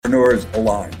entrepreneurs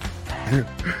align.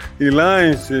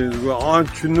 Alliances where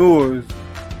entrepreneurs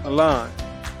align.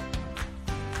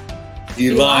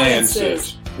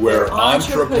 Alliances where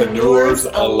entrepreneurs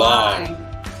align.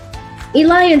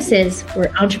 Alliances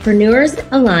where entrepreneurs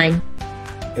align.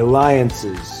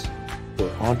 Alliances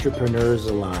where entrepreneurs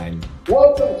align.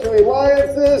 Welcome to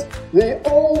Alliances, the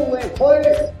only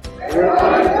place where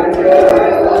entrepreneurs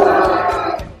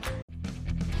align.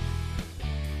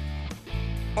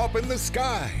 Up in the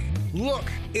sky. Look,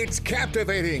 it's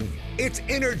captivating. It's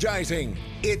energizing.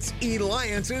 It's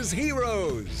Alliances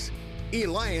Heroes.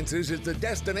 Alliances is the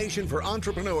destination for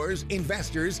entrepreneurs,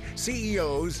 investors,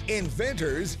 CEOs,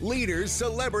 inventors, leaders,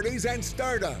 celebrities, and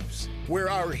startups, where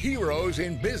our heroes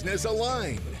in business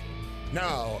align.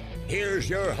 Now, here's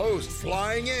your host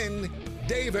flying in,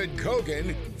 David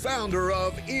Kogan, founder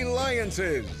of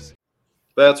Alliances.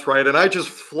 That's right, and I just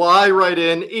fly right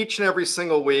in each and every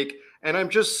single week, and I'm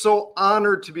just so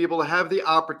honored to be able to have the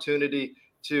opportunity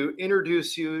to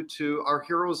introduce you to our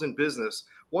heroes in business.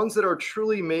 Ones that are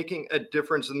truly making a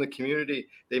difference in the community.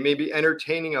 They may be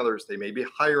entertaining others. They may be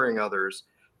hiring others.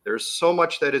 There's so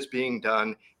much that is being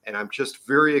done, and I'm just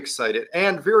very excited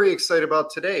about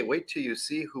today. Wait till you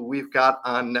see who we've got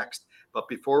on next. But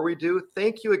before we do,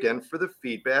 thank you again for the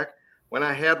feedback when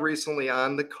I had recently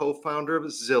on the co-founder of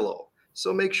Zillow.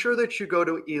 So make sure that you go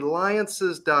to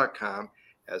alliances.com.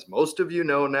 As most of you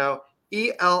know now,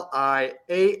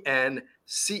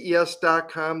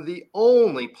 ELIANCES.com, the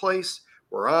only place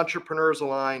where entrepreneurs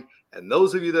align. And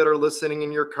those of you that are listening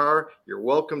in your car, you're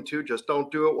welcome to. Just don't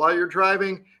do it while you're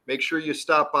driving. Make sure you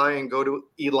stop by and go to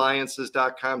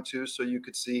alliances.com too, so you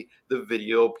could see the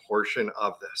video portion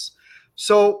of this.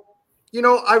 So,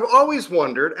 I've always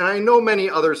wondered, and I know many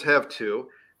others have too,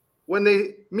 when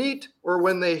they meet or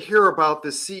when they hear about the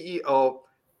CEO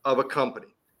of a company,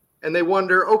 and they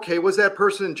wonder, okay, was that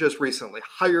person just recently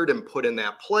hired and put in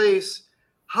that place?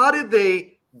 How did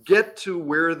they get to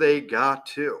where they got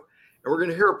to? And we're going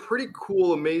to hear a pretty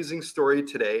cool, amazing story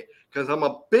today because I'm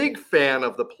a big fan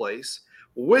of the place.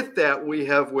 With that, we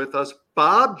have with us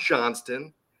Bob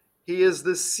Johnston. He is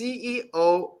the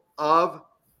CEO of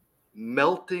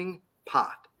Melting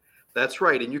Pot. That's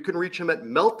right. And you can reach him at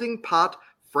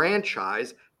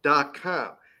meltingpotfranchise.com.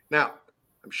 Now,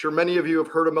 I'm sure many of you have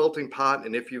heard of Melting Pot,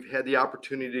 and if you've had the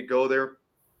opportunity to go there,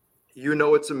 you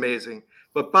know it's amazing.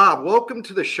 But Bob, welcome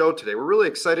to the show today. We're really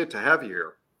excited to have you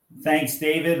here. Thanks,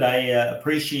 David. I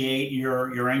appreciate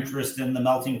your interest in the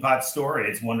Melting Pot story.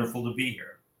 It's wonderful to be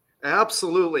here.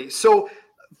 Absolutely. So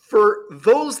for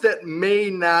those that may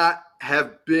not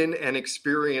have been and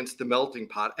experienced the Melting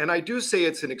Pot, and I do say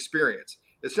it's an experience.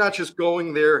 It's not just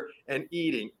going there and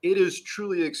eating. It is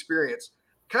truly an experience.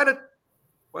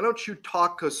 Why don't you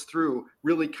talk us through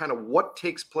really kind of what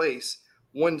takes place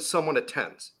when someone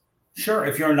attends? Sure.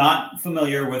 If you're not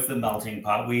familiar with the Melting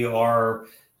Pot, we are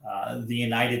the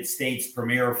United States'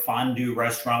 premier fondue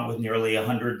restaurant with nearly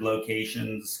 100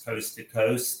 locations coast to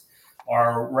coast.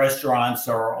 Our restaurants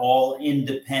are all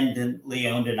independently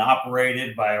owned and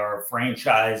operated by our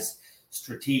franchise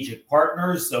strategic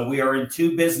partners. So we are in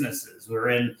two businesses. We're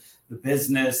in the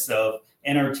business of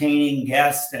entertaining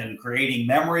guests and creating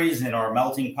memories in our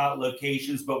Melting Pot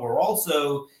locations, but we're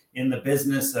also in the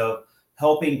business of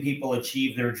helping people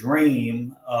achieve their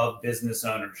dream of business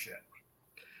ownership.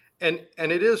 And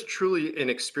it is truly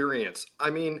an experience. I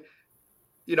mean,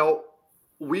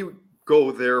 we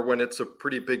go there when it's a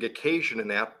pretty big occasion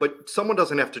and that, but someone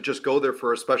doesn't have to just go there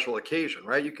for a special occasion,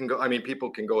 right? You can go,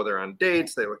 people can go there on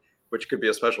dates, which could be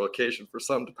a special occasion for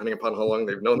some, depending upon how long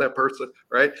they've known that person,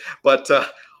 right? But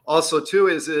also too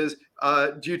is do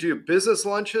you do business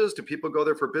lunches? Do people go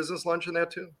there for business lunch and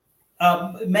that too?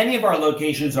 Many of our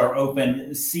locations are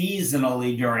open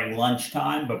seasonally during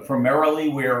lunchtime, but primarily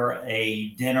we're a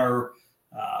dinner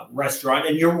restaurant.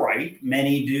 And you're right,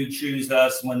 many do choose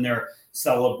us when they're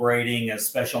celebrating a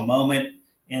special moment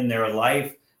in their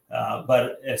life,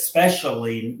 but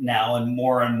especially now and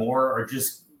more are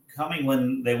just coming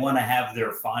when they want to have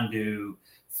their fondue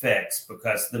fix,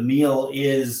 because the meal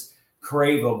is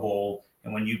craveable.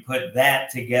 And when you put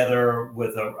that together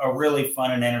with a really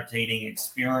fun and entertaining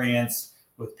experience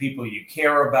with people you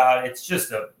care about, it's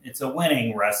a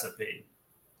winning recipe.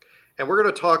 And we're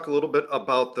going to talk a little bit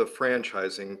about the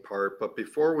franchising part. But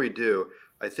before we do,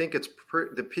 I think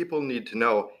the people need to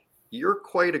know you're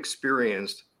quite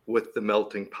experienced with the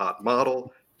Melting Pot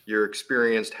model. You're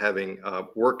experienced having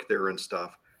worked there and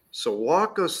stuff. So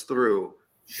walk us through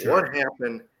what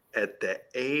happened at the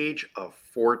age of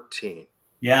 14.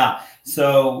 Yeah.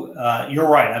 So you're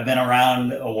right. I've been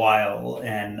around a while,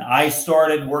 and I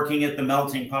started working at the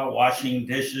Melting Pot, washing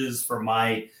dishes for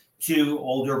my two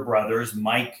older brothers,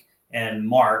 Mike and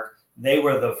Mark. They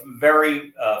were the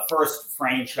very first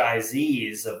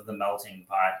franchisees of the Melting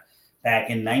Pot back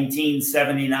in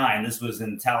 1979. This was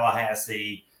in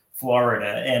Tallahassee,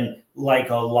 Florida. And like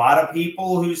a lot of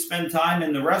people who spend time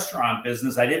in the restaurant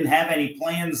business, I didn't have any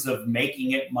plans of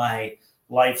making it my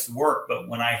life's work. But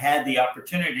when I had the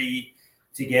opportunity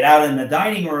to get out in the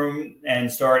dining room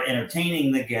and start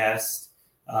entertaining the guests,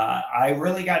 I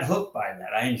really got hooked by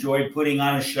that. I enjoyed putting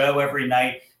on a show every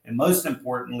night. And most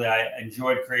importantly, I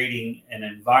enjoyed creating an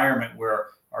environment where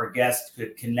our guests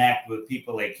could connect with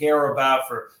people they care about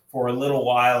for a little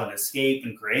while and escape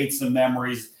and create some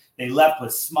memories. They left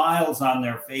with smiles on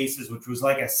their faces, which was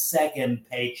like a second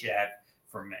paycheck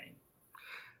for me.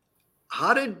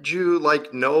 How did you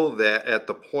know that at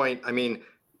the point,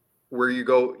 where you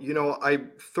go, I'm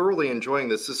thoroughly enjoying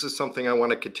this. This is something I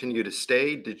want to continue to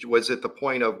stay. Was it the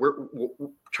point of we're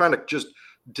trying to just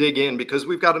dig in, because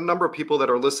we've got a number of people that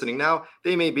are listening now.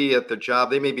 They may be at the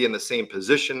job. They may be in the same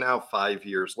position now, 5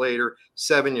 years later,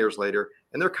 7 years later,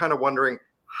 and they're kind of wondering,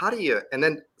 and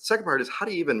then the second part is, how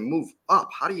do you even move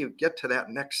up? How do you get to that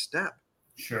next step?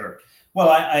 Sure. Well,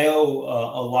 I owe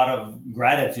a lot of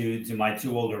gratitude to my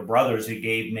two older brothers who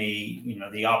gave me,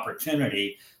 the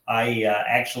opportunity. I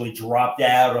actually dropped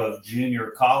out of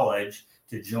junior college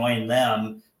to join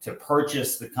them to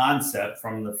purchase the concept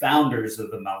from the founders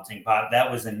of the Melting Pot. That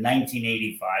was in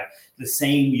 1985, the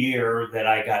same year that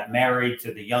I got married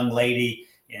to the young lady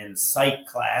in psych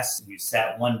class who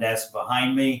sat one desk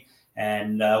behind me.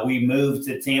 And we moved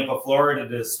to Tampa, Florida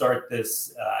to start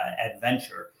this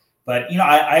adventure. But,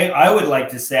 I would like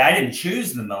to say I didn't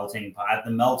choose the Melting Pot.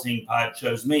 The Melting Pot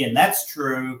chose me. And that's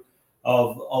true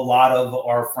of a lot of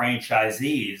our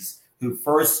franchisees who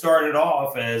first started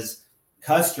off as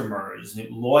customers,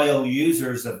 loyal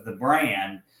users of the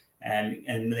brand,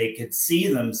 and they could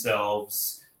see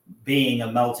themselves being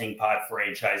a Melting Pot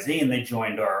franchisee, and they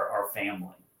joined our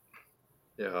family.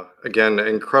 Yeah, again,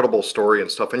 incredible story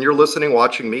and stuff. And you're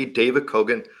watching me, David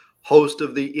Kogan, host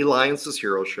of the Eliances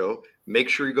Hero Show. Make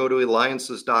sure you go to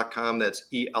eliances.com. That's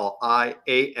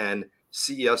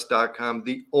ELIANCES.com,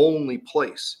 the only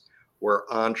place where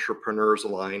entrepreneurs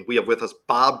align. We have with us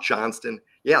Bob Johnston.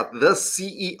 Yeah, the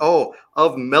CEO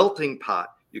of Melting Pot.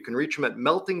 You can reach him at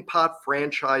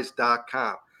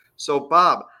meltingpotfranchise.com. So,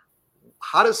 Bob,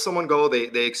 how does someone go?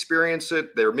 They experience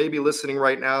it. They're maybe listening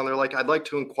right now, and they're like, I'd like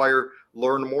to inquire,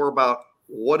 learn more about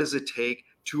what does it take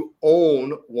to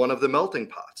own one of the Melting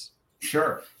Pots.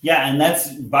 Sure. Yeah, and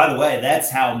that's, by the way,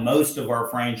 that's how most of our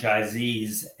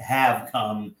franchisees have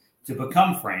come to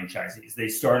become franchisees. They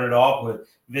started off with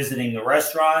visiting the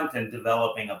restaurant and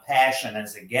developing a passion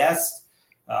as a guest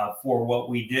for what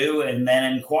we do, and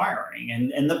then inquiring.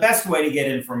 And the best way to get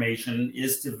information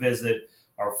is to visit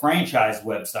our franchise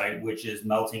website, which is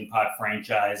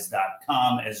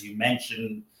meltingpotfranchise.com, as you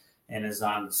mentioned, and is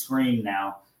on the screen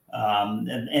now.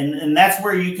 And that's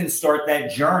where you can start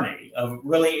that journey of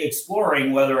really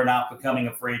exploring whether or not becoming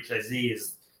a franchisee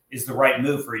is the right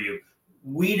move for you.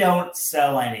 We don't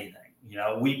sell anything.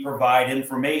 We provide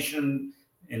information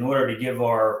in order to give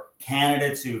our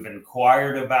candidates who've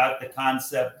inquired about the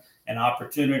concept an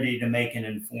opportunity to make an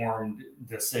informed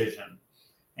decision.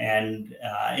 And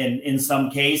in some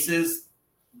cases,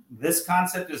 this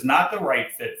concept is not the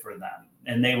right fit for them,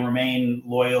 and they remain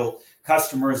loyal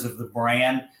customers of the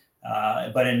brand.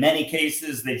 But in many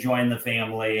cases, they join the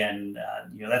family, and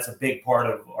that's a big part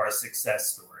of our success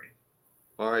story.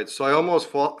 All right, so I almost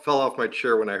fell off my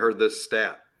chair when I heard this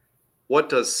stat. What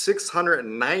does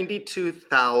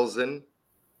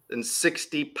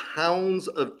 692,060 pounds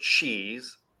of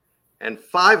cheese and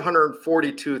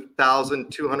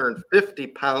 542,250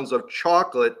 pounds of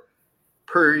chocolate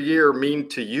per year mean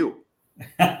to you?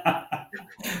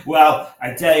 Well,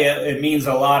 I tell you, it means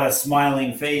a lot of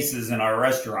smiling faces in our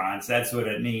restaurants. That's what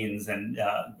it means. And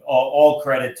all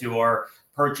credit to our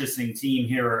purchasing team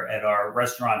here at our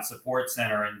Restaurant Support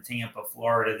Center in Tampa,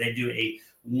 Florida. They do a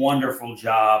wonderful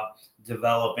job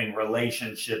developing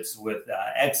relationships with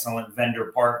excellent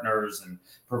vendor partners and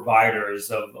providers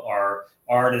of our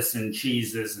artisan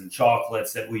cheeses and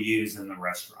chocolates that we use in the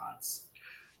restaurants.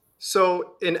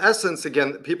 So in essence,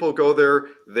 again, people go there,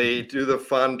 they do the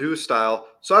fondue style.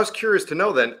 So I was curious to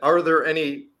know then,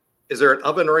 is there an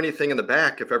oven or anything in the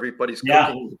back if everybody's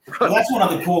cooking? Well, that's one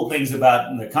of the cool things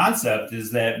about the concept is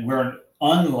that we're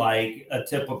unlike a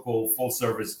typical full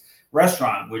service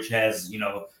restaurant, which has,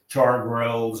 char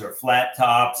grills or flat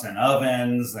tops and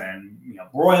ovens and,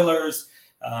 broilers.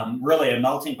 Really, a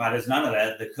Melting Pot is none of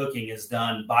that. The cooking is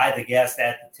done by the guest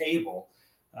at the table.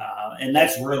 And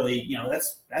that's really,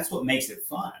 that's what makes it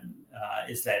fun,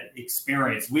 is that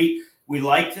experience. We we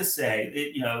like to say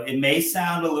that, it may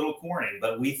sound a little corny,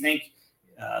 but we think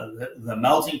the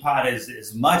melting pot is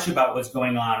as much about what's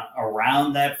going on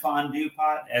around that fondue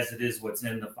pot as it is what's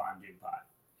in the fondue pot.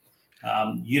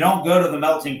 You don't go to the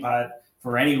melting pot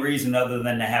for any reason other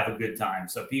than to have a good time.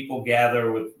 So people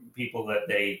gather with people that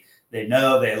they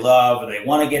know, they love, or they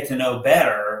want to get to know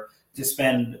better, to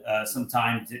spend some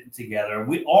time together.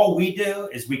 All we do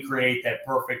is we create that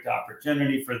perfect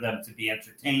opportunity for them to be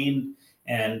entertained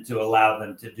and to allow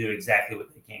them to do exactly what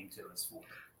they came to us for.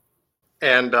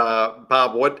 And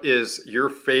Bob, what is your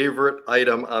favorite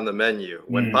item on the menu?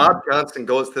 When Bob Johnston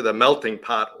goes to the melting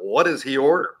pot, what does he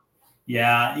order?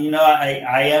 Yeah,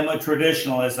 I am a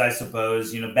traditionalist, I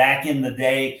suppose. Back in the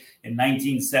day in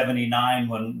 1979,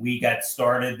 when we got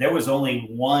started, there was only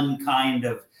one kind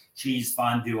of cheese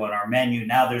fondue on our menu.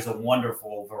 Now there's a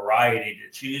wonderful variety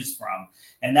to choose from.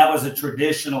 And that was a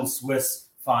traditional Swiss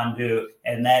fondue.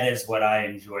 And that is what I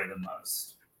enjoy the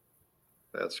most.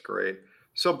 That's great.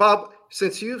 So Bob,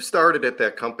 since you've started at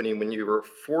that company when you were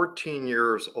 14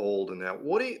 years old and that,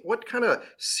 what kind of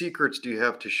secrets do you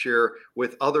have to share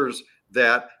with others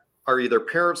that are either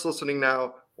parents listening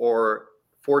now or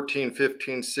 14,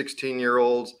 15,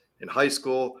 16-year-olds in high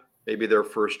school, maybe their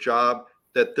first job,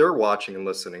 that they're watching and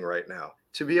listening right now,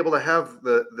 to be able to have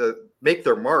the make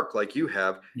their mark like you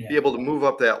have, be able to move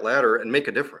up that ladder and make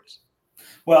a difference?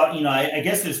 Well, I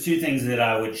guess there's two things that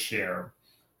I would share.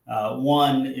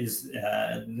 One is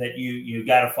that you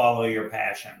got to follow your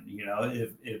passion.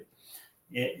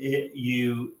 If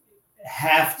you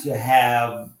have to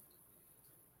have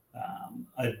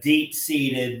a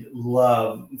deep-seated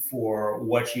love for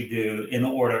what you do in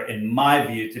order, in my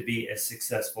view, to be as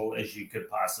successful as you could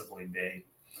possibly be.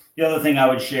 The other thing I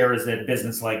would share is that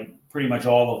business, like pretty much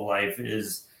all of life,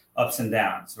 is ups and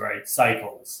downs, right?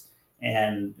 Cycles.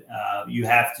 And you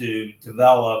have to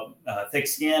develop thick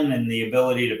skin and the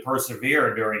ability to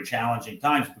persevere during challenging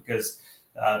times, because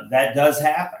that does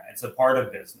happen. It's a part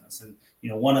of business. And,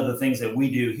 one of the things that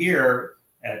we do here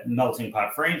at Melting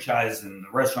Pot Franchise and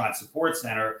the Restaurant Support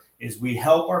Center is we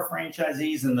help our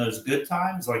franchisees in those good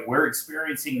times, like we're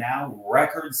experiencing now,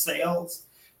 record sales.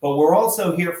 But we're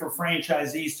also here for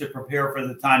franchisees to prepare for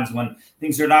the times when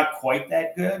things are not quite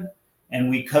that good. And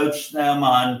we coach them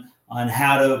on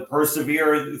how to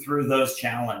persevere through those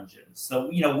challenges.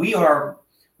 So,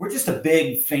 we're just a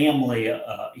big family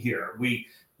here. We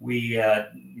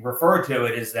refer to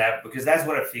it as that because that's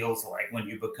what it feels like when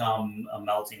you become a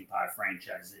Melting Pot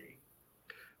franchisee.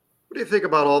 What do you think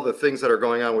about all the things that are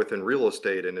going on within real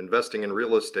estate and investing in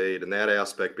real estate and that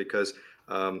aspect? Because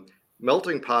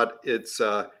Melting Pot, there's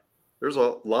a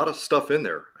lot of stuff in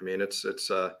there. I mean, it's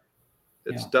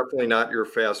definitely not your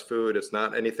fast food. It's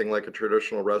not anything like a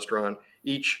traditional restaurant.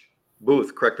 Each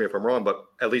booth, correct me if I'm wrong, but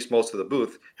at least most of the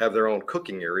booth have their own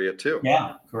cooking area too.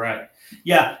 Yeah, correct.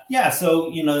 Yeah.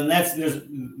 So, and there's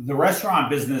the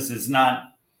restaurant business it's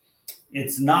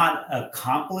not a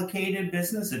complicated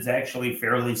business. It's actually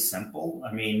fairly simple.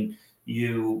 I mean,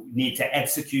 you need to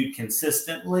execute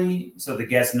consistently so the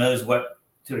guest knows what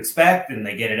to expect and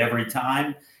they get it every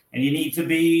time. And you need to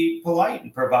be polite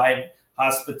and provide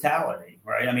hospitality,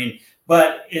 right? I mean,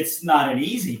 but it's not an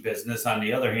easy business on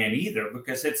the other hand either,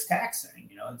 because it's taxing.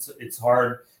 It's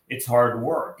hard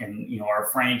work, and our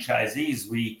franchisees,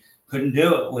 we couldn't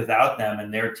do it without them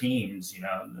and their teams.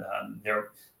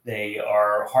 They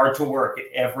are hard to work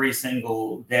every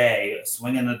single day,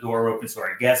 swinging the door open so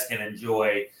our guests can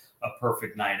enjoy a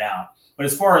perfect night out. But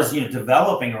as far as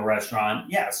developing a restaurant,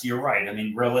 yes, you're right. I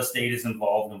mean, real estate is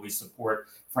involved, and we support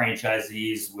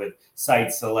franchisees with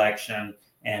site selection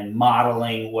and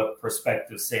modeling what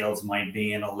prospective sales might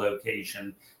be in a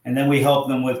location. And then we help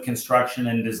them with construction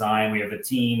and design. We have a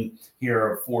team here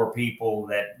of 4 people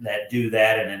that do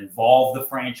that and involve the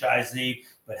franchisee,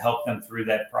 but help them through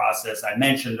that process. I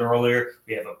mentioned earlier,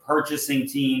 we have a purchasing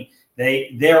team.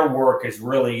 Their work is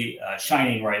really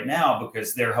shining right now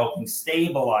because they're helping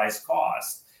stabilize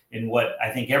costs in what I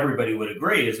think everybody would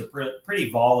agree is a pretty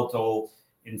volatile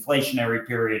inflationary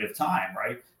period of time,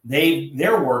 right?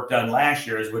 Their work done last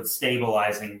year is with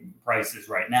stabilizing prices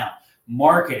right now.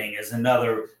 Marketing is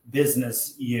another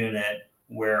business unit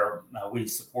where we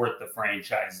support the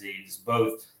franchisees,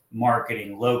 both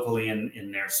marketing locally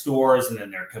in their stores and in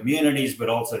their communities, but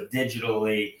also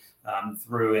digitally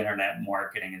through internet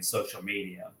marketing and social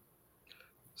media.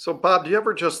 So Bob, do you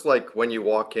ever just when you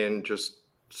walk in, just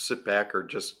sit back or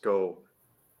just go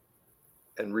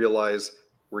and realize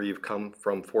where you've come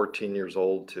from 14 years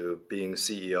old to being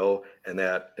CEO and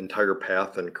that entire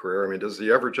path and career? I mean, does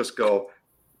you ever just go,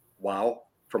 wow,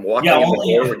 from walking in the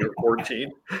door when you're 14?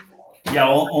 Yeah,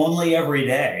 only every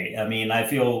day. I mean, I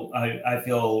feel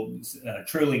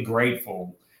truly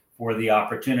grateful for the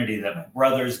opportunity that my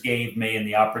brothers gave me and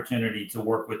the opportunity to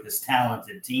work with this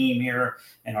talented team here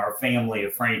and our family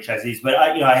of franchisees. But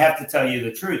I have to tell you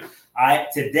the truth.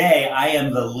 Today I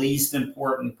am the least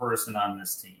important person on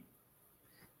this team.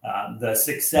 The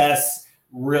success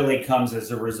really comes as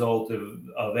a result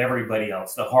of everybody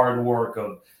else, the hard work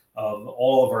of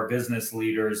all of our business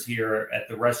leaders here at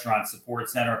the Restaurant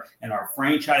Support Center and our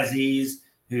franchisees,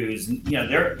 who's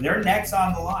their neck's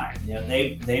on the line.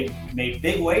 They've made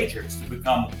big wagers to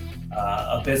become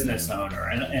a business owner,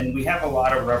 and we have a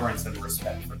lot of reverence and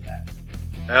respect for that.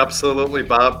 Absolutely,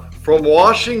 Bob. From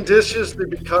washing dishes to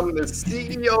becoming the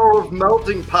CEO of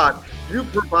Melting Pot, you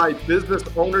provide business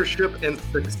ownership and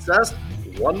success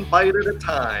one bite at a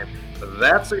time.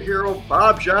 That's a hero,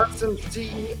 Bob Johnson,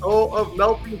 CEO of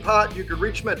Melting Pot. You can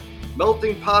reach him at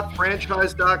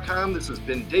meltingpotfranchise.com. This has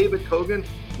been David Kogan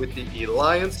with the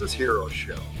Eliances Hero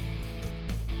Show.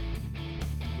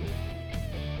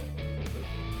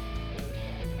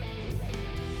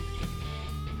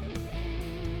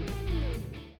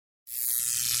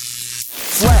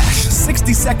 Flash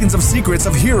 60 Seconds of Secrets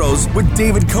of Heroes with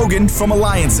David Kogan from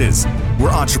Eliances,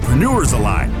 where entrepreneurs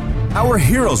align. Our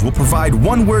heroes will provide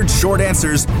one-word short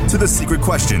answers to the secret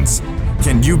questions.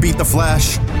 Can you beat the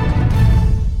Flash?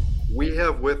 We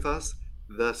have with us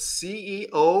the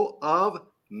CEO of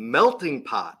Melting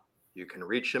Pot. You can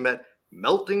reach him at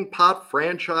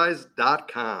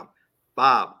meltingpotfranchise.com.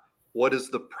 Bob, what is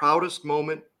the proudest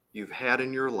moment you've had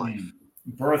in your life?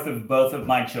 Birth of both of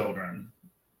my children.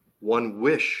 One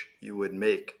wish you would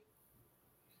make.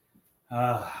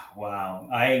 Wow.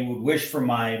 I would wish for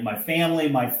my family,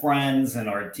 my friends, and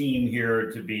our team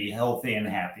here to be healthy and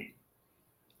happy.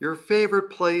 Your favorite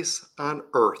place on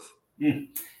earth?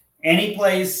 Any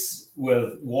place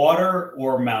with water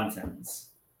or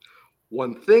mountains.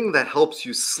 One thing that helps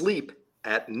you sleep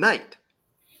at night?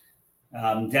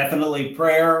 Definitely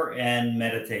prayer and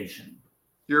meditation.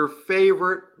 Your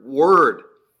favorite word?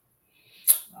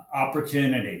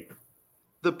 Opportunity.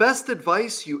 The best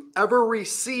advice you ever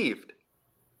received?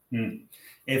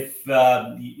 If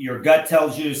your gut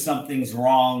tells you something's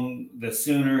wrong, the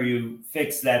sooner you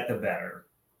fix that, the better.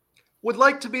 Would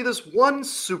like to be this one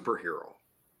superhero?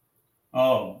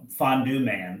 Oh, Fondue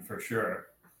Man, for sure.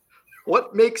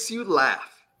 What makes you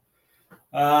laugh?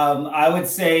 I would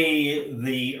say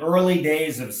the early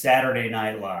days of Saturday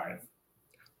Night Live.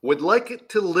 Would like it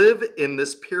to live in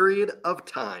this period of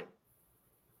time?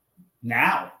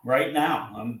 Now, right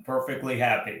now. I'm perfectly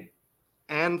happy.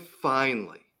 And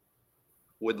finally,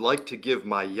 would like to give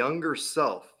my younger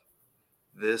self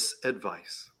this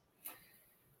advice.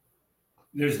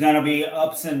 There's going to be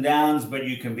ups and downs, but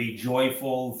you can be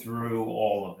joyful through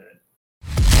all of it.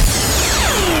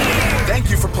 Thank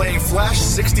you for playing Flash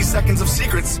 60 Seconds of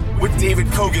Secrets with David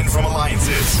Kogan from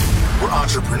Eliances, where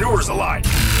entrepreneurs align.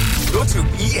 Go to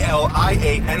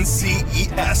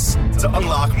ELIANCES to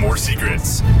unlock more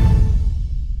secrets.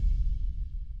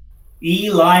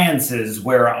 Eliances,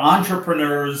 where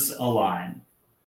entrepreneurs align.